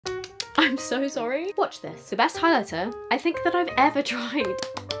I'm so sorry. Watch this. The best highlighter I think that I've ever tried.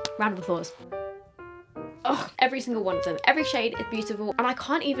 Round of applause. Oh, every single one of them. Every shade is beautiful and I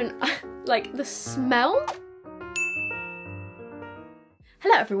can't even, like the smell.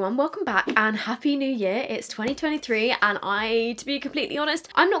 Hello everyone, welcome back and happy new year. It's 2023 and to be completely honest,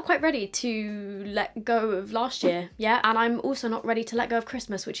 I'm not quite ready to let go of last year, yeah? And I'm also not ready to let go of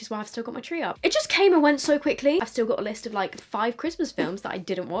Christmas, which is why I've still got my tree up. It just came and went so quickly. I've still got a list of like 5 Christmas films that I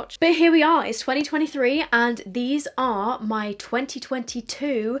didn't watch. But here we are, it's 2023 and these are my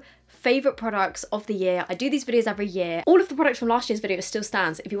 2022 favourite products of the year. I do these videos every year. All of the products from last year's video still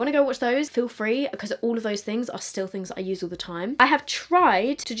stands. If you want to go watch those, feel free, because all of those things are still things that I use all the time. I have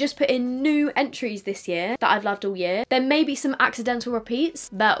tried to just put in new entries this year that I've loved all year. There may be some accidental repeats,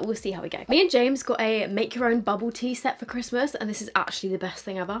 but we'll see how we go. Me and James got a make your own bubble tea set for Christmas, and this is actually the best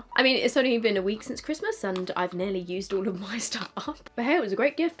thing ever. I mean, it's only been a week since Christmas and I've nearly used all of my stuff up. But hey, it was a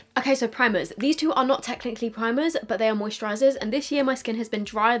great gift. Okay, so primers. These two are not technically primers, but they are moisturizers, and this year my skin has been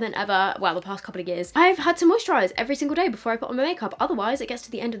drier than ever. Well, the past couple of years. I've had to moisturize every single day before I put on my makeup. Otherwise, it gets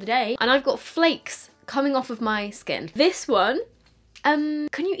to the end of the day and I've got flakes coming off of my skin. This one, can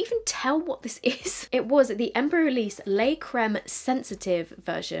you even tell what this is? It was the Ember Release Lait Creme Sensitive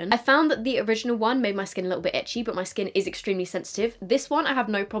version. I found that the original one made my skin a little bit itchy, but my skin is extremely sensitive. This one I have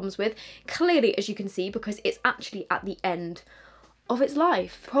no problems with, clearly, as you can see, because it's actually at the end of its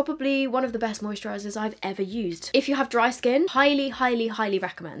life. Probably one of the best moisturizers I've ever used. If you have dry skin, highly, highly, highly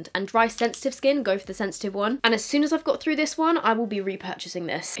recommend. And dry sensitive skin, go for the sensitive one. And as soon as I've got through this one, I will be repurchasing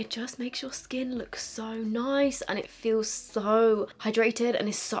this. It just makes your skin look so nice and it feels so hydrated and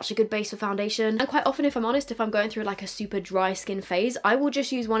is such a good base for foundation. And quite often, if I'm honest, if I'm going through like a super dry skin phase, I will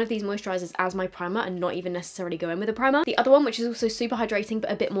just use one of these moisturizers as my primer and not even necessarily go in with a primer. The other one, which is also super hydrating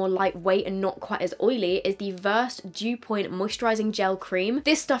but a bit more lightweight and not quite as oily, is the Versed Dew Point Moisturizing Gel Cream.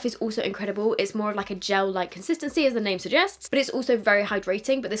 This stuff is also incredible. It's more of like a gel-like consistency, as the name suggests, but it's also very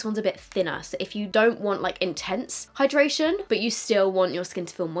hydrating, but this one's a bit thinner. So if you don't want like intense hydration, but you still want your skin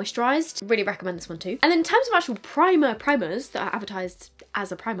to feel moisturized, really recommend this one too. And then in terms of actual primers that are advertised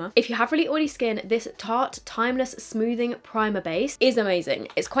as a primer, if you have really oily skin, this Tarte Timeless Smoothing Primer Base is amazing.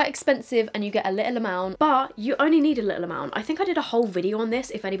 It's quite expensive and you get a little amount, but you only need a little amount. I think I did a whole video on this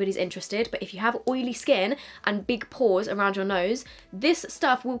if anybody's interested, but if you have oily skin and big pores around your nose, this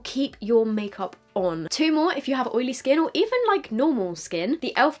stuff will keep your makeup on. 2 more if you have oily skin or even like normal skin. The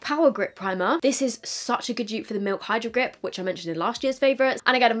e.l.f. Power Grip Primer. This is such a good dupe for the Milk Hydro Grip, which I mentioned in last year's favourites.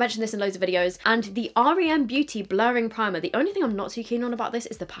 And again, I've mentioned this in loads of videos. And the REM Beauty Blurring Primer. The only thing I'm not too keen on about this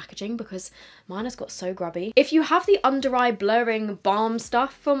is the packaging, because mine has got so grubby. If you have the under eye blurring balm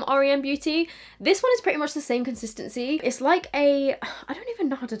stuff from REM Beauty, this one is pretty much the same consistency. It's like a, I don't even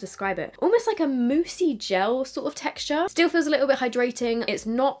know how to describe it, almost like a moussey gel sort of texture. Still feels a little bit hydrating. It's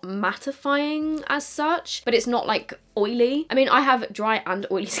not mattifying as such, but it's not like oily. I mean, I have dry and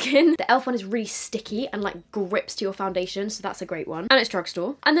oily skin. The e.l.f. one is really sticky and like grips to your foundation, so that's a great one. And it's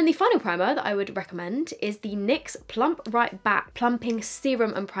drugstore. And then the final primer that I would recommend is the NYX Plump Right Back Plumping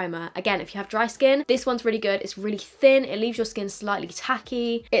Serum and Primer. Again, if you have dry skin, this one's really good. It's really thin. It leaves your skin slightly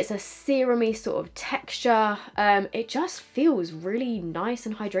tacky. It's a serum-y sort of texture. It just feels really nice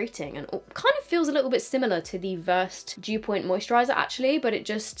and hydrating, and kind of feels a little bit similar to the Versed Dew Point Moisturizer actually, but it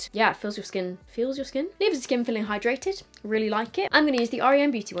just, yeah, it feels your skin, leaves the skin feeling hydrated. Really like it. I'm going to use the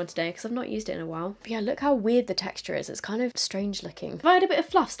REM Beauty one today because I've not used it in a while. But yeah, look how weird the texture is. It's kind of strange looking. If I had a bit of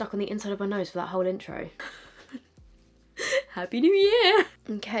fluff stuck on the inside of my nose for that whole intro. Happy New Year!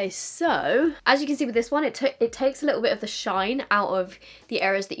 Okay, so as you can see with this one, it takes a little bit of the shine out of the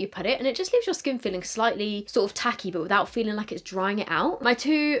areas that you put it, and it just leaves your skin feeling slightly sort of tacky, but without feeling like it's drying it out. My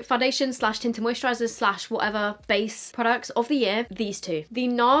 2 foundation slash tinted moisturizers slash whatever base products of the year, these 2. The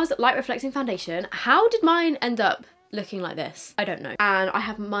NARS Light Reflecting Foundation. How did mine end up looking like this? I don't know. And I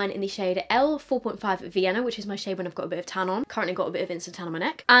have mine in the shade L4.5 Vienna, which is my shade when I've got a bit of tan on. Currently got a bit of instant tan on my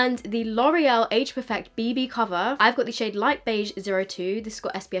neck. And the L'Oreal Age Perfect BB Cover, I've got the shade Light Beige 02. This has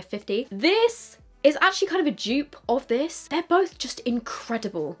got SPF 50. This is actually kind of a dupe of this. They're both just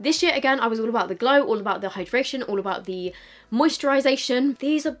incredible. This year, again, I was all about the glow, all about the hydration, all about the moisturization.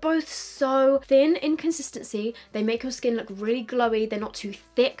 These are both so thin in consistency. They make your skin look really glowy. They're not too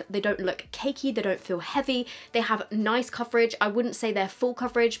thick. They don't look cakey. They don't feel heavy. They have nice coverage. I wouldn't say they're full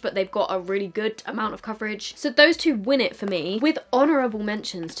coverage, but they've got a really good amount of coverage. So those 2 win it for me, with honorable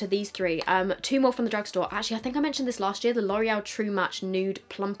mentions to these 3. 2 more from the drugstore. Actually, I think I mentioned this last year, the L'Oreal True Match Nude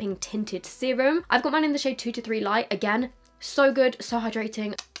Plumping Tinted Serum. I've got mine in the shade 2 to 3 Light. Again, so good, so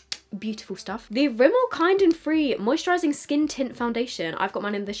hydrating. beautiful stuff. The Rimmel Kind and Free Moisturizing Skin Tint Foundation. I've got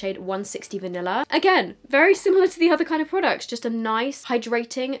mine in the shade 160 Vanilla. Again, very similar to the other kind of products, just a nice,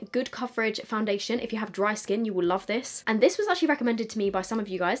 hydrating, good coverage foundation. If you have dry skin, you will love this. And this was actually recommended to me by some of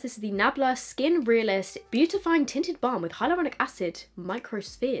you guys. This is the Nabla Skin Realist Beautifying Tinted Balm with Hyaluronic Acid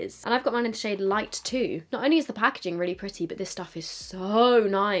Microspheres. And I've got mine in the shade Light too. Not only is the packaging really pretty, but this stuff is so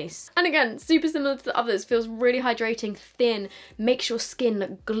nice. And again, super similar to the others. Feels really hydrating, thin, makes your skin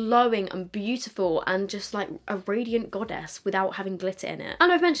look glowing and beautiful and just like a radiant goddess without having glitter in it.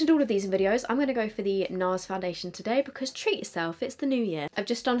 And I've mentioned all of these in videos. I'm going to go for the NARS foundation today because treat yourself, it's the new year. I've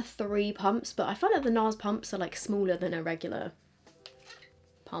just done 3 pumps, but I find that the NARS pumps are like smaller than a regular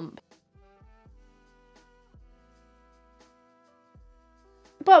pump.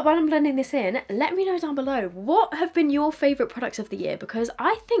 But while I'm blending this in, let me know down below what have been your favourite products of the year, because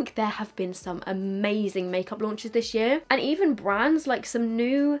I think there have been some amazing makeup launches this year, and even brands, like some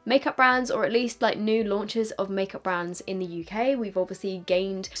new makeup brands, or at least like new launches of makeup brands in the UK. We've obviously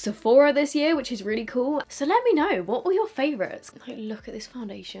gained Sephora this year, which is really cool. So let me know, what were your favourites? Like, look at this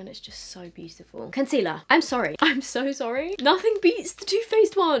foundation, it's just so beautiful. Concealer, I'm sorry, I'm so sorry. Nothing beats the Too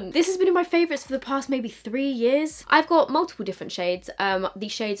Faced one. This has been in my favourites for the past maybe 3 years. I've got multiple different shades.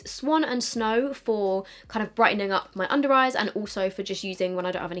 The shades Swan and Snow for kind of brightening up my under eyes and also for just using when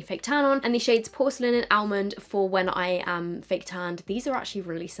I don't have any fake tan on, and the shades Porcelain and Almond for when I am fake tanned. These are actually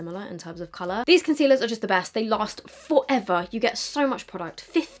really similar in terms of colour. These concealers are just the best. They last forever. You get so much product.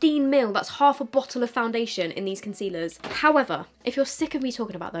 15 ml, that's half a bottle of foundation in these concealers. However, if you're sick of me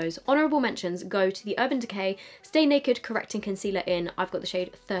talking about those, honourable mentions go to the Urban Decay Stay Naked Correcting Concealer in, I've got the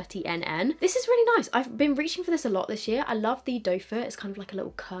shade 30NN. This is really nice. I've been reaching for this a lot this year. I love the doe foot. It's kind of like a little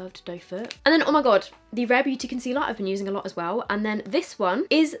curved doe foot. And then, oh my god, the Rare Beauty concealer I've been using a lot as well. And then this one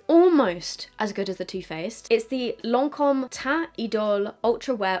is almost as good as the Too Faced. It's the Lancome Teint Idole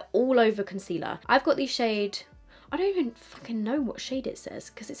Ultra Wear All Over Concealer. I've got the shade, I don't even fucking know what shade it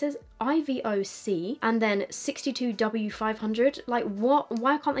says, because it says IVOC and then 62W500. Like, what?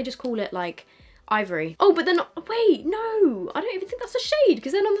 Why can't they just call it like Ivory? Oh, but then, wait, no, I don't even think that's a shade,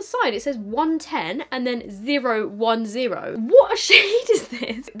 because then on the side it says 110 and then 010. What a shade is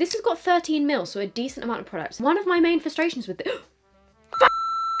this? This has got 13 ml, so a decent amount of product. One of my main frustrations with this,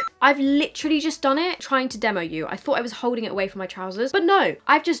 I've literally just done it trying to demo you. I thought I was holding it away from my trousers, but no,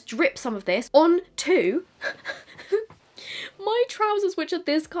 I've just dripped some of this onto my trousers, which are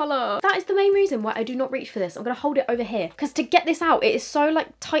this colour. That is the main reason why I do not reach for this. I'm gonna hold it over here, because to get this out, it is so like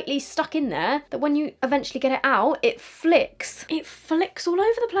tightly stuck in there that when you eventually get it out, it flicks. It flicks all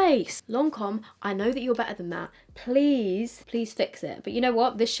over the place. Lancome, I know that you're better than that. Please, please fix it. But you know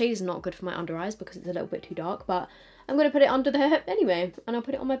what? This shade is not good for my under eyes because it's a little bit too dark, but I'm going to put it under there anyway, and I'll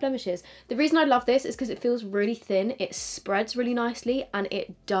put it on my blemishes. The reason I love this is because it feels really thin, it spreads really nicely, and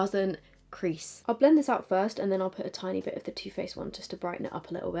it doesn't crease. I'll blend this out first, and then I'll put a tiny bit of the Too Faced one just to brighten it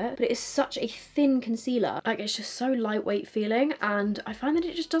up a little bit. But it is such a thin concealer. Like, it's just so lightweight feeling, and I find that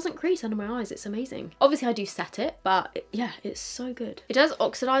it just doesn't crease under my eyes. It's amazing. Obviously, I do set it, but yeah, it's so good. It does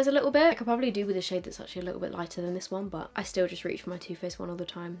oxidize a little bit. I could probably do with a shade that's actually a little bit lighter than this one, but I still just reach for my Too Faced one all the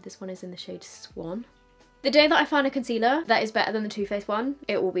time. This one is in the shade Swan. The day that I find a concealer that is better than the Too Faced one,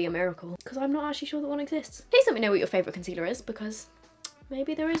 it will be a miracle, because I'm not actually sure that one exists. Please let me know what your favourite concealer is, because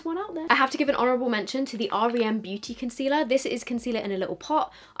maybe there is one out there. I have to give an honourable mention to the REM Beauty Concealer. This is concealer in a little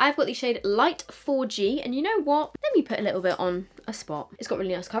pot. I've got the shade Light 4G, and you know what? Let me put a little bit on a spot. It's got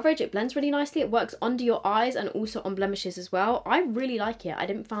really nice coverage, it blends really nicely, it works under your eyes and also on blemishes as well. I really like it. I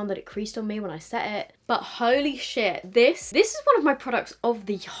didn't find that it creased on me when I set it, but holy shit, this is one of my products of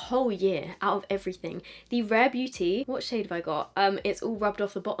the whole year out of everything. The Rare Beauty, what shade have I got? It's all rubbed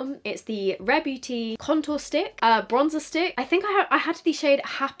off the bottom. It's the Rare Beauty Contour Stick, Bronzer Stick. I think I had the shade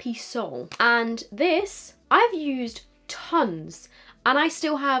Happy Soul, and this I've used tons, and I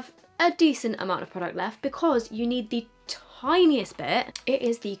still have a decent amount of product left because you need the tiniest bit. It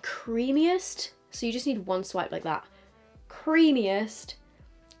is the creamiest, so you just need one swipe like that, creamiest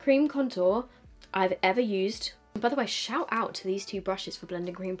cream contour I've ever used. By the way, shout out to these two brushes for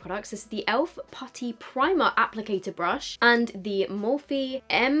blending cream products. This is the e.l.f. Putty Primer Applicator Brush and the Morphe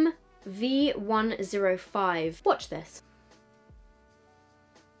MV105. Watch this.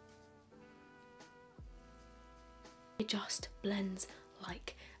 It just blends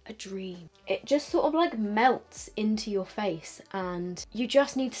like a dream. It just sort of like melts into your face, and you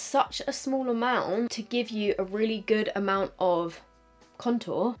just need such a small amount to give you a really good amount of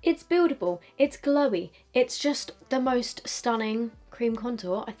contour. It's buildable, it's glowy, it's just the most stunning cream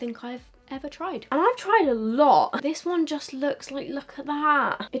contour I think I've ever tried. And I've tried a lot. This one just looks like, look at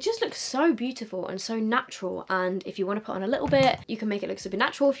that. It just looks so beautiful and so natural. And if you want to put on a little bit, you can make it look super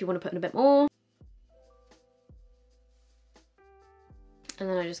natural if you want to put in a bit more. And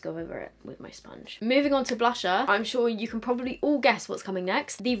then I just go over it with my sponge. Moving on to blusher, I'm sure you can probably all guess what's coming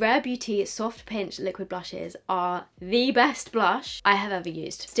next. The Rare Beauty Soft Pinch Liquid Blushes are the best blush I have ever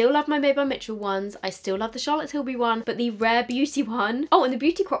used. Still love my Made by Mitchell ones. I still love the Charlotte Tilbury one, but the Rare Beauty one, oh, and the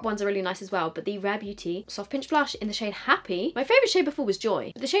Beauty Crop ones are really nice as well, but the Rare Beauty Soft Pinch Blush in the shade Happy. My favourite shade before was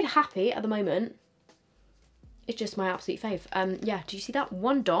Joy, but the shade Happy at the moment, it's just my absolute fave. Yeah, do you see that?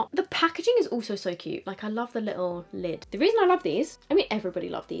 One dot. The packaging is also so cute. Like, I love the little lid. The reason I love these, I mean, everybody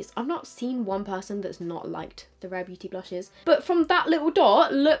loved these. I've not seen one person that's not liked the Rare Beauty blushes. But from that little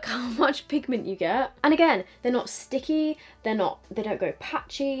dot, look how much pigment you get. And again, they're not sticky. They don't go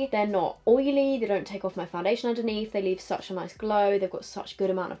patchy. They're not oily. They don't take off my foundation underneath. They leave such a nice glow. They've got such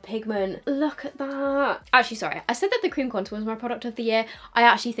good amount of pigment. Look at that. Actually, sorry. I said that the cream contour was my product of the year. I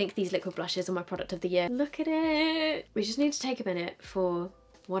actually think these liquid blushes are my product of the year. Look at it. We just need to take a minute for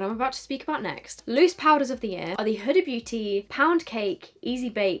what I'm about to speak about next. Loose powders of the year are the Huda Beauty Pound Cake Easy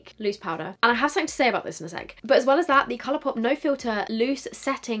Bake Loose Powder. And I have something to say about this in a sec. But as well as that, the Colourpop No Filter Loose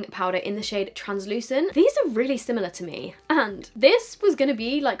Setting Powder in the shade Translucent. These are really similar to me. And this was gonna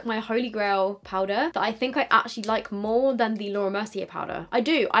be like my holy grail powder that I think I actually like more than the Laura Mercier powder. I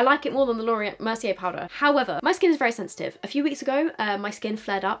do. I like it more than the Laura Mercier powder. However, my skin is very sensitive. A few weeks ago, my skin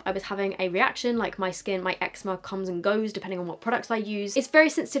flared up. I was having a reaction, like my eczema comes and goes depending on what products I use. It's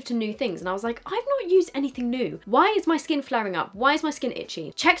very sensitive to new things, and I was like, I've not used anything new. Why is my skin flaring up? Why is my skin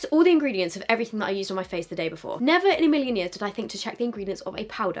itchy? Checked all the ingredients of everything that I used on my face the day before. Never in a million years did I think to check the ingredients of a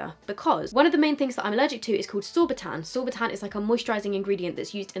powder, because one of the main things that I'm allergic to is called sorbitan. Sorbitan is like a moisturizing ingredient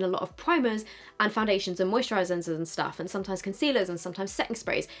that's used in a lot of primers and foundations and moisturizers and stuff, and sometimes concealers and sometimes setting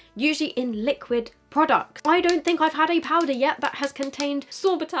sprays, usually in liquid products. I don't think I've had a powder yet that has contained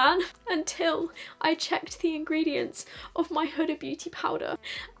sorbitan until I checked the ingredients of my Huda Beauty powder,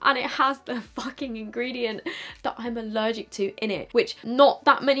 and it has the fucking ingredient that I'm allergic to in it, which not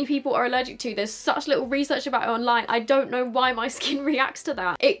that many people are allergic to. There's such little research about it online. I don't know why my skin reacts to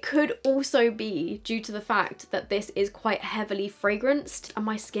that. It could also be due to the fact that this is quite heavily fragranced, and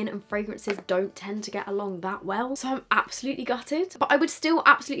my skin and fragrances don't tend to get along that well, so I'm absolutely gutted. But I would still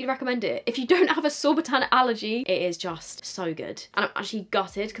absolutely recommend it. If you don't have a sorbitan allergy, it is just so good. And I'm actually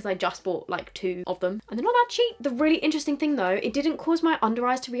gutted because I just bought like 2 of them and they're not that cheap. The really interesting thing though, it didn't cause my under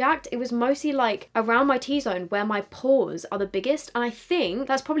eyes to react. It was mostly like around my T-zone where my pores are the biggest, and I think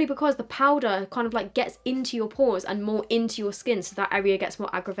that's probably because the powder kind of like gets into your pores and more into your skin, so that area gets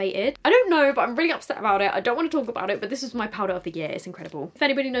more aggravated. I don't know, but I'm really upset about it. I don't want to talk about it, but this is my powder of the year. It's incredible. If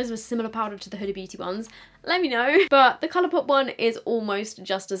anybody knows of a similar powder to the Huda Beauty ones, let me know. But the Colourpop one is almost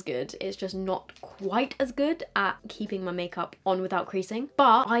just as good. It's just not quite as good at keeping my makeup on without creasing,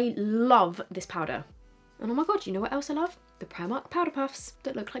 but I love this powder. And oh my god, you know what else I love? The Primark powder puffs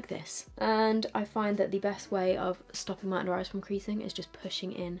that look like this. And I find that the best way of stopping my under eyes from creasing is just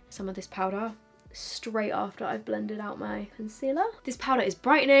pushing in some of this powder straight after I've blended out my concealer. This powder is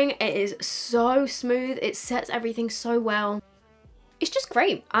brightening. It is so smooth. It sets everything so well. It's just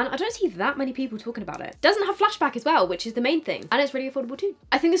great, and I don't see that many people talking about it. Doesn't have flashback as well, which is the main thing, and it's really affordable too.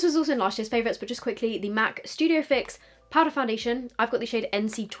 I think this was also in last year's favourites, but just quickly, the MAC Studio Fix powder foundation. I've got the shade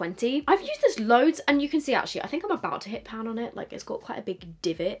NC20. I've used this loads, and you can see actually, I think I'm about to hit pan on it. Like, it's got quite a big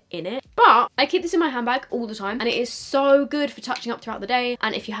divot in it. But I keep this in my handbag all the time, and it is so good for touching up throughout the day.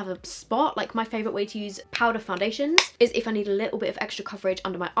 And if you have a spot, like my favourite way to use powder foundations is if I need a little bit of extra coverage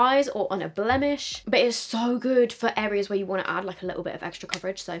under my eyes or on a blemish. But it's so good for areas where you want to add like a little bit of extra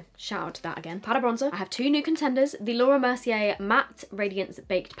coverage. So shout out to that again. Powder bronzer. I have 2 new contenders. The Laura Mercier Matte Radiance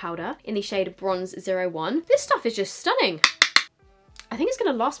Baked Powder in the shade Bronze 01. This stuff is just stunning. I think it's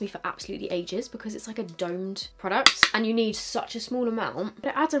going to last me for absolutely ages because it's like a domed product and you need such a small amount, but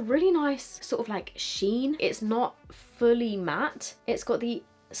it adds a really nice sort of like sheen. It's not fully matte. It's got the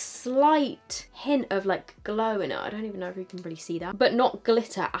slight hint of like glow in it. I don't even know if you can really see that, but not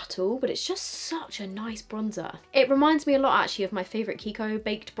glitter at all. But it's just such a nice bronzer. It reminds me a lot actually of my favorite Kiko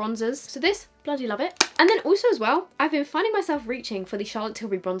baked bronzers. So this, bloody love it. And then also as well, I've been finding myself reaching for the Charlotte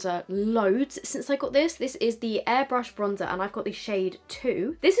Tilbury bronzer loads since I got this. This is the Airbrush bronzer and I've got the shade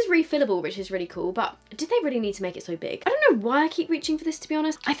 2. This is refillable, which is really cool, but did they really need to make it so big? I don't know why I keep reaching for this, to be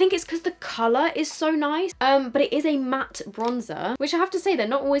honest. I think it's because the colour is so nice, but it is a matte bronzer, which I have to say they're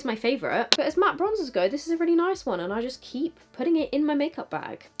not always my favourite, but as matte bronzers go, this is a really nice one and I just keep putting it in my makeup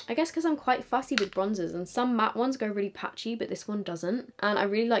bag. I guess because I'm quite fussy with bronzers and some matte ones go really patchy, but this one doesn't. And I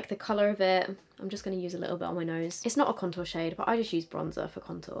really like the colour of it. I'm just going to use a little bit on my nose. It's not a contour shade, but I just use bronzer for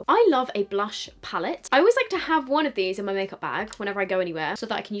contour. I love a blush palette. I always like to have one of these in my makeup bag whenever I go anywhere so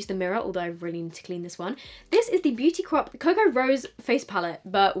that I can use the mirror, although I really need to clean this one. This is the Beauty Crop Cocoa Rose face palette,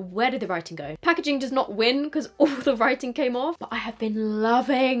 but where did the writing go? Packaging does not win because all the writing came off, but I have been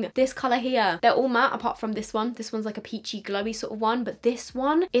loving this colour here. They're all matte apart from this one. This one's like a peachy glowy sort of one, but this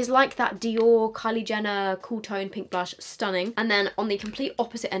one is like that Dior Kylie Jenner cool tone pink blush, stunning. And then on the complete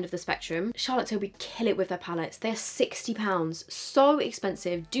opposite end of the spectrum, Charlotte Tilbury kill it with their palettes. They're £60, so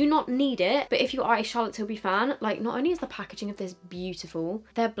expensive, do not need it, but if you are a Charlotte Tilbury fan, like not only is the packaging of this beautiful,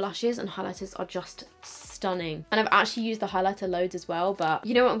 their blushes and highlighters are just stunning. And I've actually used the highlighter loads as well, but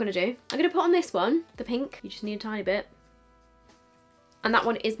you know what I'm gonna do? I'm gonna put on this one, the pink, you just need a tiny bit. And that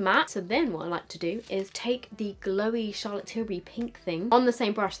one is matte. So then what I like to do is take the glowy Charlotte Tilbury pink thing on the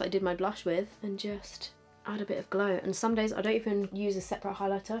same brush that I did my blush with and just add a bit of glow. And some days I don't even use a separate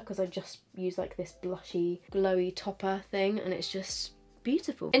highlighter because I just use like this blushy, glowy topper thing, and it's just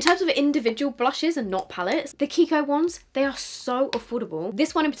beautiful. In terms of individual blushes and not palettes, the Kiko ones, they are so affordable.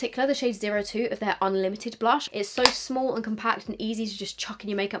 This one in particular, the shade 02 of their Unlimited blush, is so small and compact and easy to just chuck in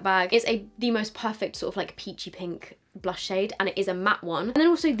your makeup bag. It's the most perfect sort of like peachy pink blush shade, and it is a matte one. And then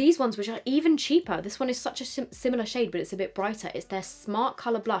also these ones, which are even cheaper. This one is such a similar shade, but it's a bit brighter. It's their Smart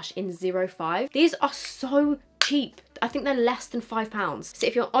Colour Blush in 05. These are so cheap. I think they're less than £5. So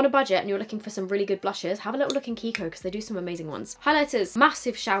if you're on a budget and you're looking for some really good blushes, have a little look in Kiko because they do some amazing ones. Highlighters,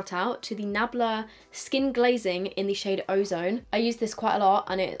 massive shout out to the Nabla Skin Glazing in the shade Ozone. I use this quite a lot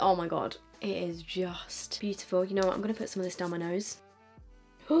and oh my god, it is just beautiful. You know what, I'm going to put some of this down my nose.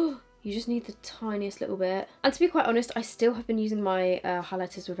 You just need the tiniest little bit. And to be quite honest, I still have been using my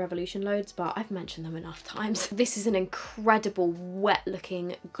highlighters with Revolution loads, but I've mentioned them enough times. This is an incredible, wet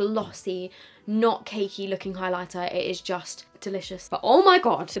looking, glossy, not cakey looking highlighter. It is just delicious. But oh my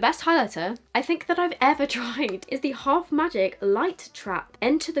god, the best highlighter I think that I've ever tried is the Half Magic Light Trap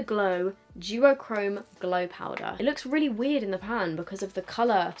Enter the Glow Duochrome Glow Powder. It looks really weird in the pan because of the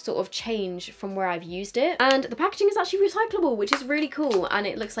colour sort of change from where I've used it. And the packaging is actually recyclable, which is really cool. And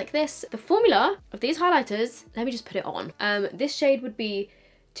it looks like this. The formula of these highlighters, let me just put it on. This shade would be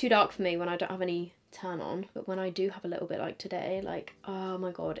too dark for me when I don't have any turn on, but when I do have a little bit like today, like, oh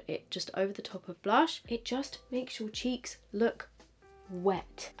my god, it just over the top of blush, it just makes your cheeks look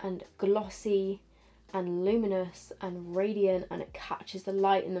wet and glossy and luminous and radiant, and it catches the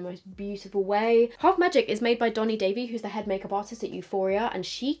light in the most beautiful way. Half Magic is made by Donny Davy, who's the head makeup artist at Euphoria, and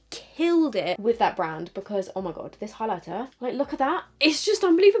she killed it with that brand because, oh my god, this highlighter, like, look at that. It's just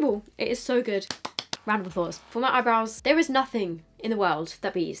unbelievable. It is so good. Round of applause. For my eyebrows, there is nothing in the world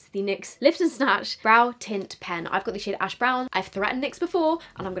that beats the NYX Lift and Snatch Brow Tint Pen. I've got the shade Ash Brown. I've threatened NYX before,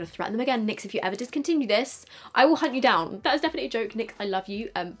 and I'm going to threaten them again. NYX, if you ever discontinue this, I will hunt you down. That is definitely a joke, NYX, I love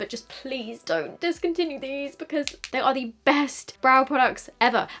you, but just please don't discontinue these because they are the best brow products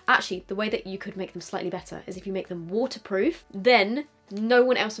ever. Actually, the way that you could make them slightly better is if you make them waterproof, then no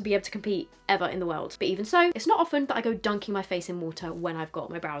one else will be able to compete ever in the world. But even so, it's not often that I go dunking my face in water when I've got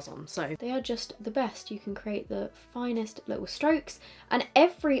my brows on. So they are just the best. You can create the finest little strokes, and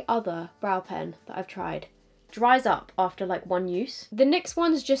every other brow pen that I've tried dries up after like one use. The NYX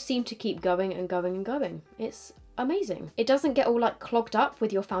ones just seem to keep going and going and going. It's amazing. It doesn't get all like clogged up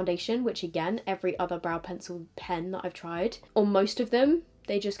with your foundation, which again, every other brow pencil pen that I've tried, or most of them,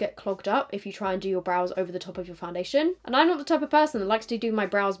 they just get clogged up if you try and do your brows over the top of your foundation. And I'm not the type of person that likes to do my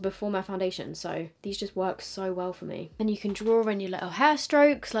brows before my foundation, so these just work so well for me. And you can draw in your little hair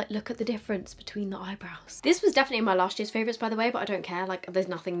strokes, like look at the difference between the eyebrows. This was definitely my last year's favourites, by the way, but I don't care, like there's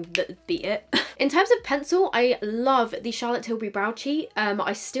nothing that beat it. In terms of pencil, I love the Charlotte Tilbury Brow Cheat.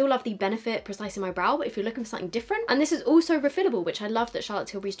 I still love the Benefit Precise in my brow, but if you're looking for something different, and this is also refillable, which I love that Charlotte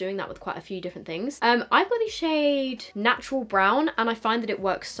Tilbury's doing that with quite a few different things. I've got the shade Natural Brown, and I find that it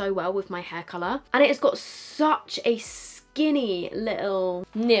works so well with my hair colour, and it has got such a skinny little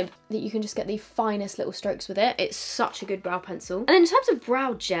nib that you can just get the finest little strokes with it. It's such a good brow pencil. And then in terms of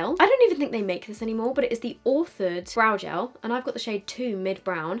brow gel, I don't even think they make this anymore, but it is the Authored Brow Gel, and I've got the shade 2 Mid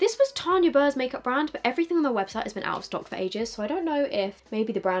Brown. This was Tanya Burr's makeup brand, but everything on their website has been out of stock for ages, so I don't know if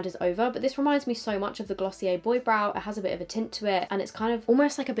maybe the brand is over, but this reminds me so much of the Glossier Boy Brow. It has a bit of a tint to it, and it's kind of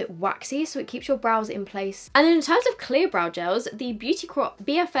almost like a bit waxy, so it keeps your brows in place. And then in terms of clear brow gels, the Beauty Crop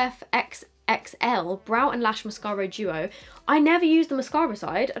BFF XL Brow and Lash Mascara Duo. I never used the mascara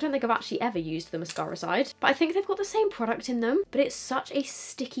side. I don't think I've actually ever used the mascara side, but I think they've got the same product in them, but it's such a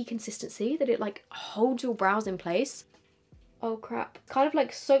sticky consistency that it like holds your brows in place. Oh crap. Kind of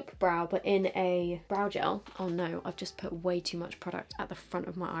like soap brow, but in a brow gel. Oh no, I've just put way too much product at the front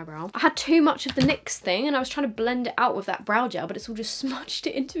of my eyebrow. I had too much of the NYX thing and I was trying to blend it out with that brow gel, but it's all just smudged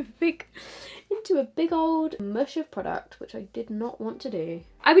it into a big into a big old mush of product, which I did not want to do.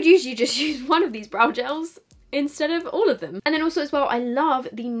 I would usually just use one of these brow gels instead of all of them. And then also as well, I love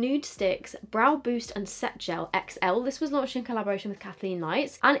the Nude Sticks Brow Boost and Set Gel XL. This was launched in collaboration with Kathleen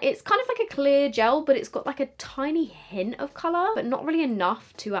Lights, and it's kind of like a clear gel, but it's got like a tiny hint of colour, but not really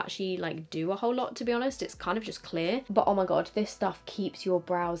enough to actually like do a whole lot, to be honest. It's kind of just clear. But oh my god, this stuff keeps your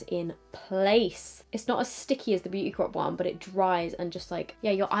brows in place. It's not as sticky as the Beauty Crop one, but it dries and just like,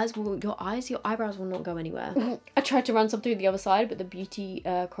 yeah, your eyebrows will not go anywhere. I tried to run some through the other side, but the Beauty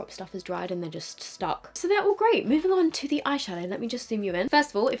Crop stuff has dried and they're just stuck. So they're all great. Moving on to the eyeshadow. Let me just zoom you in. First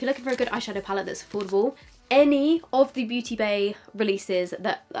of all, if you're looking for a good eyeshadow palette that's affordable, any of the Beauty Bay releases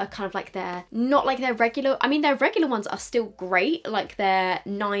that are kind of like their, not like their regular, I mean their regular ones are still great, like their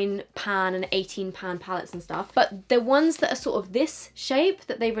 £9 and £18 palettes and stuff, but the ones that are sort of this shape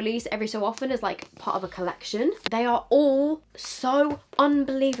that they release every so often as like part of a collection, they are all so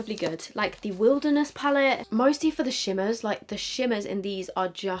unbelievably good. Like the Wilderness palette, mostly for the shimmers, like the shimmers in these are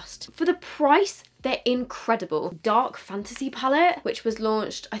just, for the price, they're incredible. Dark Fantasy palette, which was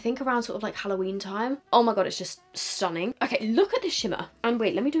launched, I think around sort of like Halloween time. Oh my god, it's just stunning. Okay, look at this shimmer. And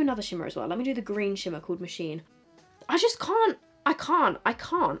wait, let me do another shimmer as well. Let me do the green shimmer called Machine. I just can't. I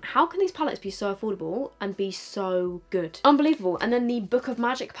can't. How can these palettes be so affordable and be so good? Unbelievable. And then the Book of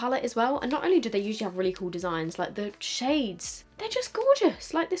Magic palette as well. And not only do they usually have really cool designs, like the shades, they're just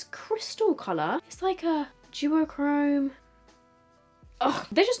gorgeous. Like this crystal colour. It's like a duochrome. Oh,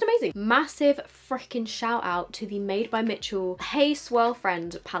 they're just amazing. Massive freaking shout out to the Made by Mitchell Hey Swirl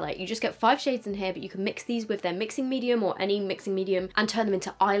Friend palette. You just get 5 shades in here, but you can mix these with their mixing medium or any mixing medium and turn them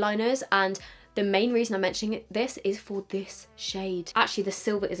into eyeliners. And the main reason I'm mentioning this is for this shade. Actually, the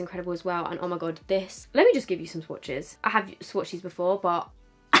silver is incredible as well. And oh my god, this. Let me just give you some swatches. I have swatched these before, but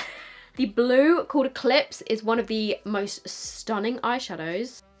the blue called Eclipse is one of the most stunning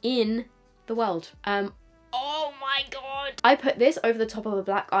eyeshadows in the world. Oh my god! I put this over the top of a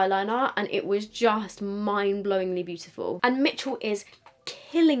black eyeliner and it was just mind-blowingly beautiful. And Mitchell is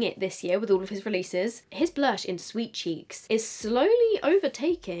killing it this year with all of his releases. His blush in Sweet Cheeks is slowly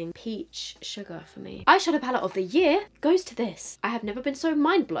overtaking Peach Sugar for me. Eyeshadow palette of the year goes to this. I have never been so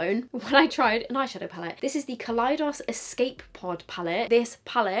mind-blown when I tried an eyeshadow palette. This is the Kaleidos Escape Pod palette. This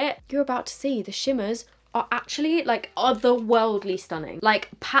palette, you're about to see the shimmers are actually like otherworldly stunning, like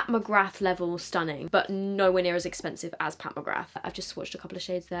Pat McGrath level stunning, but nowhere near as expensive as Pat McGrath. I've just swatched a couple of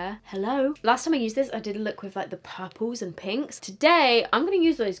shades there. Hello. Last time I used this, I did a look with like the purples and pinks. Today, I'm gonna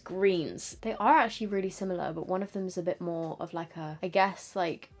use those greens. They are actually really similar, but one of them is a bit more of like a, I guess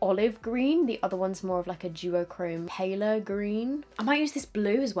like olive green. The other one's more of like a duochrome paler green. I might use this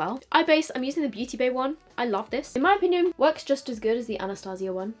blue as well. I'm using the Beauty Bay one. I love this. In my opinion, works just as good as the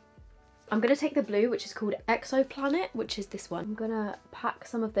Anastasia one. I'm going to take the blue, which is called Exoplanet, which is this one. I'm going to pack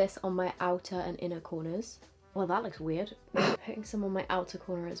some of this on my outer and inner corners. Well, that looks weird. I'm putting some on my outer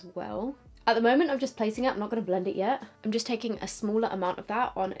corner as well. At the moment, I'm just placing it. I'm not going to blend it yet. I'm just taking a smaller amount of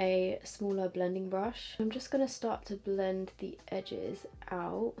that on a smaller blending brush. I'm just going to start to blend the edges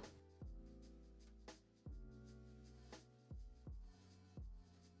out.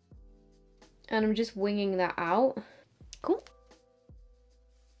 And I'm just winging that out. Cool.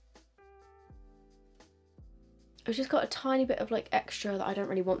 I've just got a tiny bit of like extra that I don't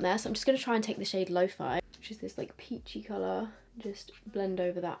really want there, so I'm just going to try and take the shade Lo-Fi, which is this like peachy colour, just blend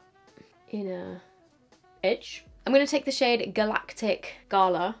over that inner edge. I'm going to take the shade Galactic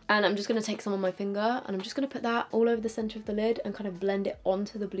Gala and I'm just going to take some on my finger and I'm just going to put that all over the centre of the lid and kind of blend it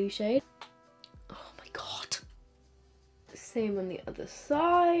onto the blue shade. Oh my god. Same on the other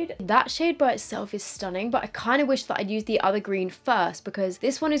side. That shade by itself is stunning, but I kind of wish that I'd used the other green first because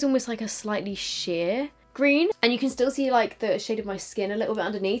this one is almost like a slightly sheer green and you can still see like the shade of my skin a little bit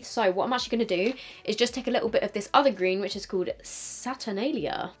underneath. So what I'm actually going to do is just take a little bit of this other green, which is called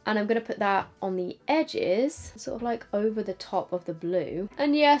Saturnalia, and I'm going to put that on the edges, sort of like over the top of the blue.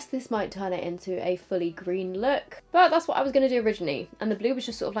 And yes, this might turn it into a fully green look, but that's what I was going to do originally, and the blue was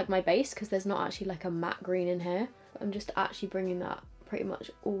just sort of like my base because there's not actually like a matte green in here. I'm just actually bringing that pretty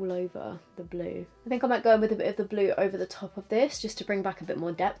much all over the blue. I think I might go in with a bit of the blue over the top of this just to bring back a bit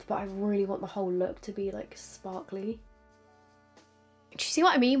more depth, but I really want the whole look to be like sparkly. Do you see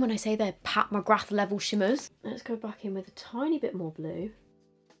what I mean when I say they're Pat McGrath level shimmers? Let's go back in with a tiny bit more blue.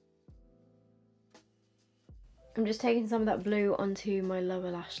 I'm just taking some of that blue onto my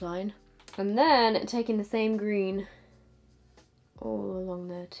lower lash line and then taking the same green all along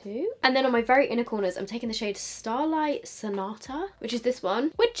there too. And then on my very inner corners, I'm taking the shade Starlight Sonata, which is this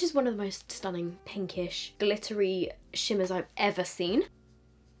one, which is one of the most stunning pinkish, glittery shimmers I've ever seen.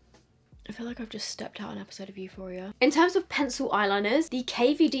 I feel like I've just stepped out an episode of Euphoria. In terms of pencil eyeliners, the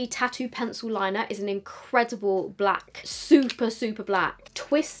KVD Tattoo Pencil Liner is an incredible black, super, super black,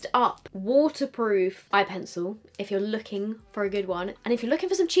 twist up, waterproof eye pencil if you're looking for a good one. And if you're looking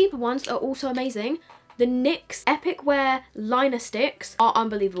for some cheaper ones that are also amazing, the NYX Epic Wear liner sticks are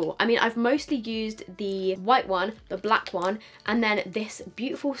unbelievable. I mean, I've mostly used the white one, the black one, and then this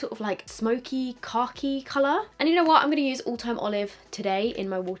beautiful sort of like smoky khaki colour. And you know what? I'm going to use All Time Olive today in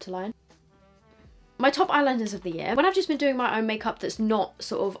my waterline. My top eyeliners of the year, when I've just been doing my own makeup that's not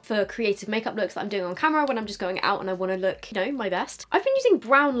sort of for creative makeup looks that I'm doing on camera, when I'm just going out and I want to look, you know, my best. I've been using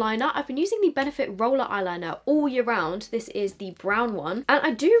brown liner. I've been using the Benefit Roller Eyeliner all year round. This is the brown one. And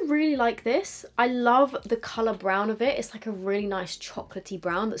I do really like this. I love the colour brown of it. It's like a really nice chocolatey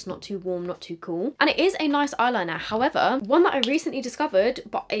brown that's not too warm, not too cool. And it is a nice eyeliner. However, one that I recently discovered,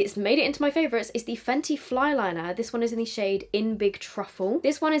 but it's made it into my favourites, is the Fenty Fly Liner. This one is in the shade In Big Truffle.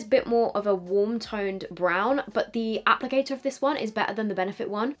 This one is a bit more of a warm tone brown, but the applicator of this one is better than the Benefit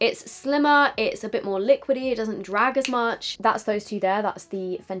one. It's slimmer, it's a bit more liquidy, it doesn't drag as much. That's those two there. That's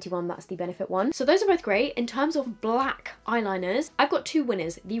the Fenty one, that's the Benefit one. So those are both great. In terms of black eyeliners, I've got two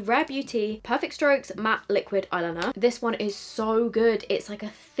winners. The Rare Beauty Perfect Strokes Matte Liquid Eyeliner. This one is so good. It's like a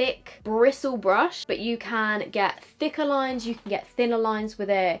thick bristle brush, but you can get thicker lines, you can get thinner lines with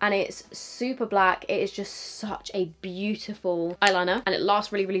it, and it's super black. It is just such a beautiful eyeliner, and it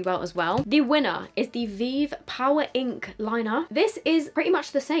lasts really, really well as well. The winner is the Vive Power Ink Liner. This is pretty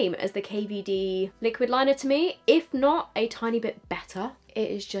much the same as the KVD liquid liner to me, if not a tiny bit better.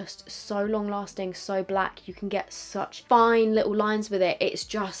 It is just so long lasting, so black. You can get such fine little lines with it. It's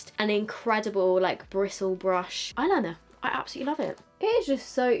just an incredible like bristle brush eyeliner. I absolutely love it. It is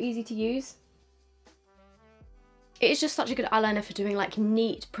just so easy to use. It is just such a good eyeliner for doing like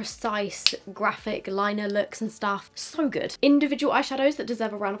neat, precise, graphic liner looks and stuff. So good. Individual eyeshadows that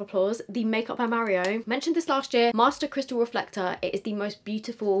deserve a round of applause. The Makeup by Mario. Mentioned this last year. Master Crystal Reflector. It is the most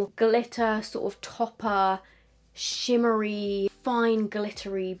beautiful glitter, sort of topper, shimmery, fine,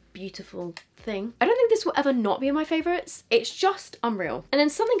 glittery, beautiful thing. I don't think this will ever not be in my favourites. It's just unreal. And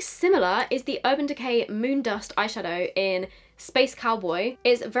then something similar is the Urban Decay Moon Dust eyeshadow in Space Cowboy.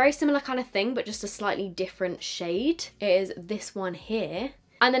 It's a very similar kind of thing, but just a slightly different shade. It is this one here.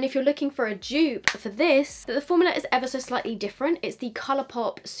 And then if you're looking for a dupe for this, the formula is ever so slightly different. It's the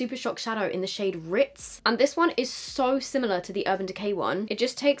Colourpop Super Shock Shadow in the shade Ritz. And this one is so similar to the Urban Decay one. It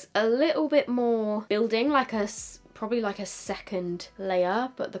just takes a little bit more building, like probably like a second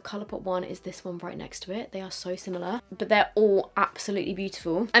layer, but the Colourpop one is this one right next to it. They are so similar, but they're all absolutely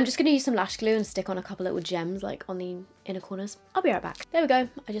beautiful. I'm just gonna use some lash glue and stick on a couple little gems like on the inner corners. I'll be right back. There we go.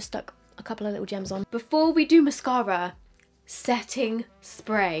 I just stuck a couple of little gems on. Before we do mascara, setting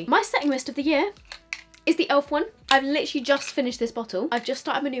spray. My setting mist of the year is the e.l.f. one. I've literally just finished this bottle. I've just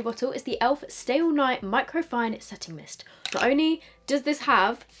started my new bottle. It's the e.l.f. Stay All Night Microfine Setting Mist. Not only does this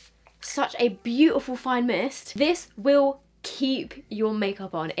have such a beautiful fine mist, this will keep your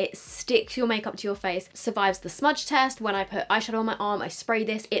makeup on. It sticks your makeup to your face, survives the smudge test. When I put eyeshadow on my arm, I spray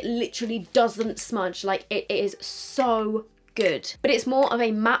this. It literally doesn't smudge. Like, it is so good. But it's more of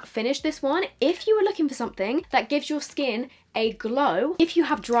a matte finish, this one. If you are looking for something that gives your skin a glow, if you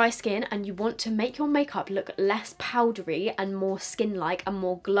have dry skin and you want to make your makeup look less powdery and more skin-like and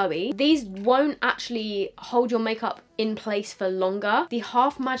more glowy, these won't actually hold your makeup in place for longer. The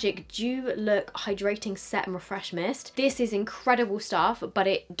Half Magic Dew Look Hydrating Set and Refresh Mist. This is incredible stuff, but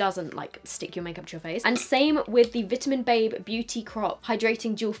it doesn't like stick your makeup to your face. And same with the Vitamin Babe Beauty Crop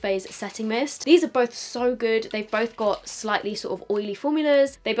Hydrating Dual Phase Setting Mist. These are both so good. They've both got slightly sort of oily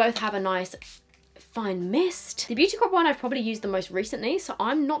formulas. They both have a nice fine mist. The Beauty Crop one I've probably used the most recently, so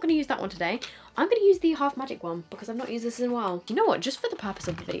I'm not going to use that one today. I'm going to use the Half Magic one because I've not used this in a while. You know what, just for the purpose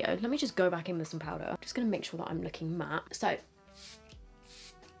of the video, let me just go back in with some powder. I'm just going to make sure that I'm looking matte. So I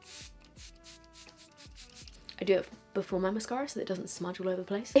do it before my mascara so that it doesn't smudge all over the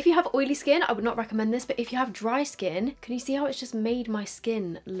place. If you have oily skin, I would not recommend this, but if you have dry skin, can you see how it's just made my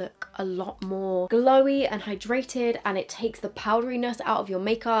skin look a lot more glowy and hydrated, and it takes the powderiness out of your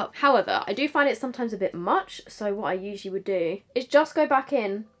makeup. However, I do find it sometimes a bit much, so what I usually would do is just go back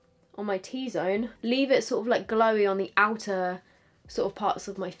in on my T-zone, leave it sort of like glowy on the outer sort of parts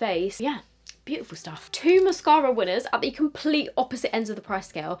of my face. Yeah. Beautiful stuff. Two mascara winners at the complete opposite ends of the price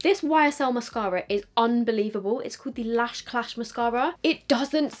scale. This YSL mascara is unbelievable. It's called the Lash Clash Mascara. It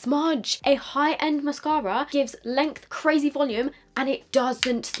doesn't smudge. A high-end mascara gives length, crazy volume, and it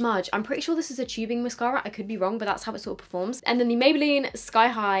doesn't smudge. I'm pretty sure this is a tubing mascara. I could be wrong, but that's how it sort of performs. And then the Maybelline Sky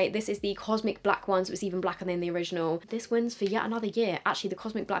High, this is the Cosmic Black one, so it's even blacker than the original. This wins for yet another year. Actually, the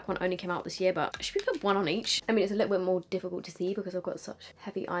Cosmic Black one only came out this year, but should we put one on each? I mean, it's a little bit more difficult to see because I've got such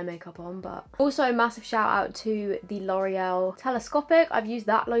heavy eye makeup on, but also massive shout out to the L'Oreal Telescopic. I've used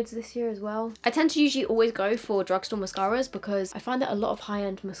that loads this year as well. I tend to usually always go for drugstore mascaras because I find that a lot of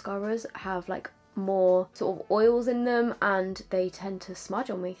high-end mascaras have like more sort of oils in them and they tend to smudge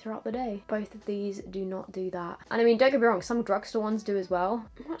on me throughout the day. Both of these do not do that. And I mean, don't get me wrong, some drugstore ones do as well.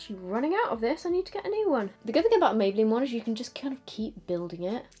 I'm actually running out of this. I need to get a new one. The good thing about a Maybelline one is you can just kind of keep building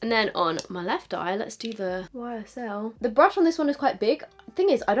it. And then on my left eye, let's do the YSL. The brush on this one is quite big. Thing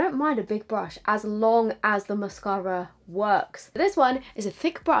is, I don't mind a big brush as long as the mascara works. This one is a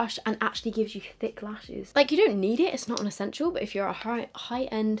thick brush and actually gives you thick lashes. Like, you don't need it, it's not an essential, but if you're a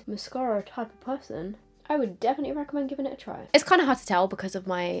high-end mascara type of person, I would definitely recommend giving it a try. It's kind of hard to tell because of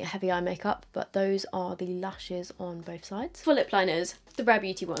my heavy eye makeup, but those are the lashes on both sides. For lip liners, the Rare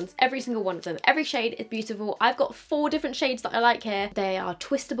Beauty ones, every single one of them. Every shade is beautiful. I've got 4 different shades that I like here. They are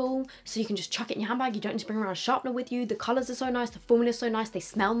twistable, so you can just chuck it in your handbag. You don't need to bring around a sharpener with you. The colours are so nice, the formula is so nice, they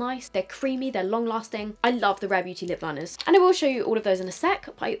smell nice, they're creamy, they're long lasting. I love the Rare Beauty lip liners. And I will show you all of those in a sec,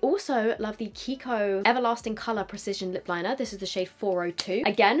 but I also love the Kiko Everlasting Colour Precision Lip Liner. This is the shade 402.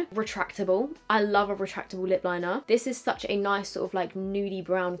 Again, retractable. I love a retractable lip liner. This is such a nice sort of like nudie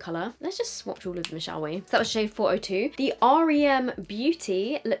brown colour. Let's just swatch all of them, shall we? So that was shade 402. The REM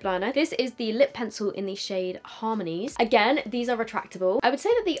Beauty lip liner. This is the lip pencil in the shade Harmonies. Again, these are retractable. I would say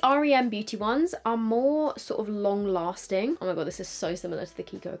that the REM Beauty ones are more sort of long lasting. Oh my god, this is so similar to the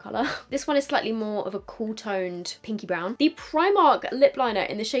Kiko colour. This one is slightly more of a cool toned pinky brown. The Primark lip liner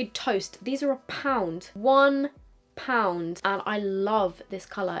in the shade Toast. These are £1. £1, and I love this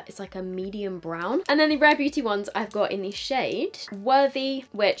color. It's like a medium brown. And then the Rare Beauty ones I've got in the shade Worthy,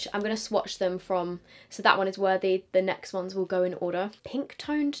 which I'm going to swatch them from. So that one is Worthy. The next ones will go in order. Pink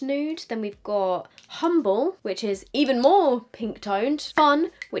toned nude. Then we've got Humble, which is even more pink toned. Fun,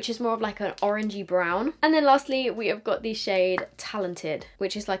 which is more of like an orangey brown. And then lastly, we have got the shade Talented,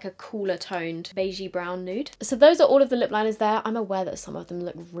 which is like a cooler toned beigey brown nude. So those are all of the lip liners there. I'm aware that some of them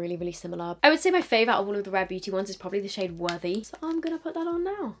look really, really similar. I would say my favourite out of all of the Rare Beauty ones is probably the shade Worthy. So I'm gonna put that on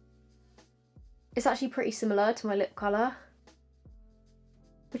now. It's actually pretty similar to my lip colour,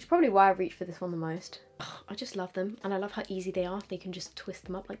 which is probably why I reached for this one the most. I just love them, and I love how easy they are. They can just twist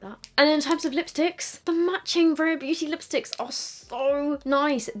them up like that. And then in terms of lipsticks, the matching Rare Beauty lipsticks are so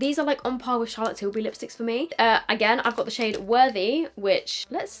nice. These are like on par with Charlotte Tilbury lipsticks for me. Again, I've got the shade Worthy, which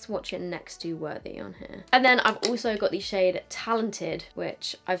let's swatch it next to Worthy on here. And then I've also got the shade Talented,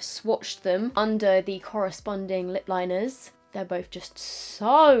 which I've swatched them under the corresponding lip liners. They're both just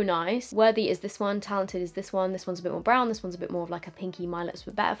so nice. Worthy is this one, Talented is this one. This one's a bit more brown, this one's a bit more of like a pinky. My lips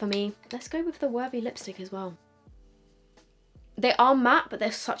were better for me. Let's go with the Worthy lipstick as well. They are matte, but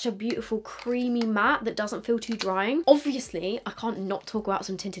they're such a beautiful creamy matte that doesn't feel too drying. Obviously, I can't not talk about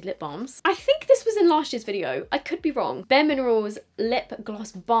some tinted lip balms. I think this was in last year's video. I could be wrong. Bare Minerals Lip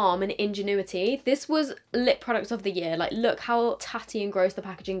Gloss Balm in Ingenuity. This was lip product of the year. Like, look how tatty and gross the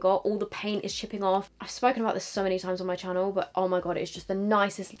packaging got. All the paint is chipping off. I've spoken about this so many times on my channel, but oh my god, it's just the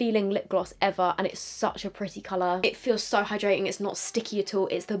nicest feeling lip gloss ever, and it's such a pretty colour. It feels so hydrating. It's not sticky at all.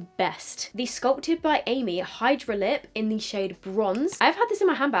 It's the best. The Sculpted by Amy Hydra Lip in the shade Bronze. I've had this in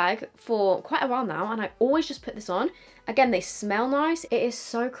my handbag for quite a while now, and I always just put this on. Again, they smell nice. It is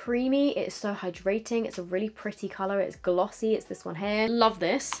so creamy. It is so hydrating. It's a really pretty colour. It's glossy. It's this one here. Love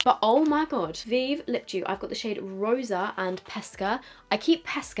this. But oh my god, Vive Lip Dew. I've got the shade Rosa and Pesca. I keep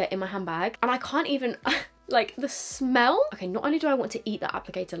Pesca in my handbag, and I can't even... like the smell. Okay, not only do I want to eat that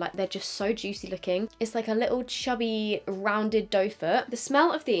applicator, like they're just so juicy looking. It's like a little chubby rounded doe foot. The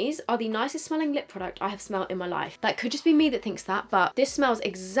smell of these are the nicest smelling lip product I have smelled in my life. That could just be me that thinks that, but this smells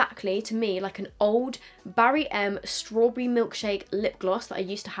exactly to me like an old Barry M strawberry milkshake lip gloss that I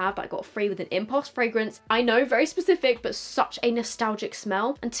used to have that I got free with an impulse fragrance. I know, very specific, but such a nostalgic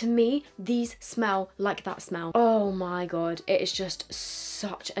smell. And to me, these smell like that smell. Oh my god, it is just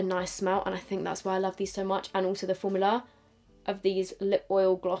such a nice smell, and I think that's why I love these so much. And also the formula of these lip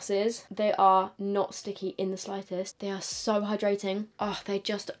oil glosses, they are not sticky in the slightest. They are so hydrating. Oh, they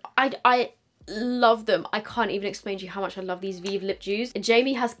just, I love them. I can't even explain to you how much I love these Vive lip dews.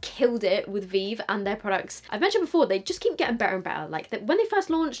 Jamie has killed it with Vive and their products. I've mentioned before, they just keep getting better and better. Like when they first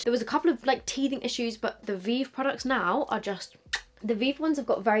launched, there was a couple of like teething issues, but the Vive products now are just The Viva ones have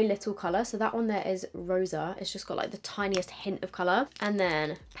got very little colour, so that one there is Rosa. It's just got like the tiniest hint of colour. And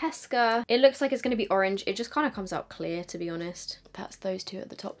then Pesca, it looks like it's going to be orange. It just kind of comes out clear, to be honest. That's those two at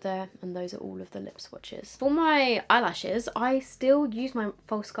the top there, and those are all of the lip swatches. For my eyelashes, I still use my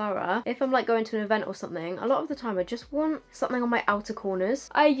Mascara. If I'm like going to an event or something, a lot of the time I just want something on my outer corners.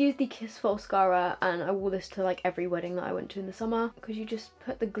 I use the Kiss Mascara, and I wore this to like every wedding that I went to in the summer, because you just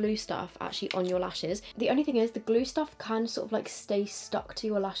put the glue stuff actually on your lashes. The only thing is the glue stuff can sort of like stay stuck to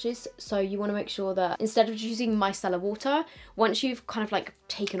your lashes, so you want to make sure that instead of just using micellar water, once you've kind of like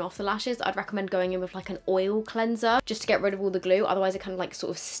taken off the lashes, I'd recommend going in with like an oil cleanser just to get rid of all the glue. Otherwise it kind of like sort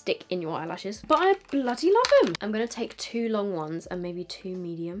of stick in your eyelashes. But I bloody love them. I'm gonna take 2 long ones and maybe 2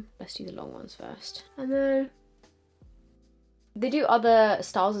 medium. Let's do the long ones first. And then they do other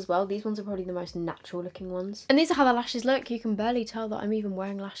styles as well. These ones are probably the most natural looking ones. And these are how the lashes look. You can barely tell that I'm even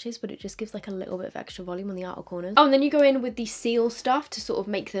wearing lashes, but it just gives like a little bit of extra volume on the outer corners. Oh, and then you go in with the seal stuff to sort of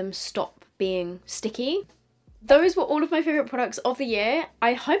make them stop being sticky. Those were all of my favourite products of the year.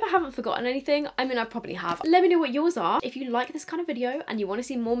 I hope I haven't forgotten anything. I mean, I probably have. Let me know what yours are. If you like this kind of video and you want to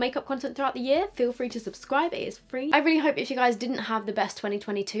see more makeup content throughout the year, feel free to subscribe. It is free. I really hope if you guys didn't have the best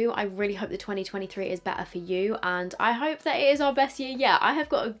 2022, I really hope the 2023 is better for you. And I hope that it is our best year yet. I have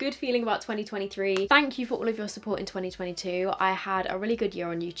got a good feeling about 2023. Thank you for all of your support in 2022. I had a really good year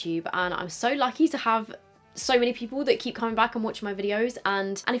on YouTube, and I'm so lucky to have so many people that keep coming back and watching my videos,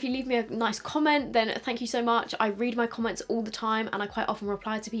 and if you leave me a nice comment, then thank you so much. I read my comments all the time and I quite often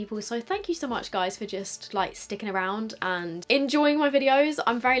reply to people, so thank you so much guys for just like sticking around and enjoying my videos.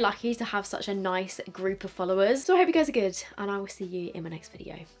 I'm very lucky to have such a nice group of followers, so I hope you guys are good, and I will see you in my next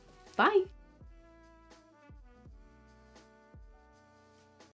video. Bye.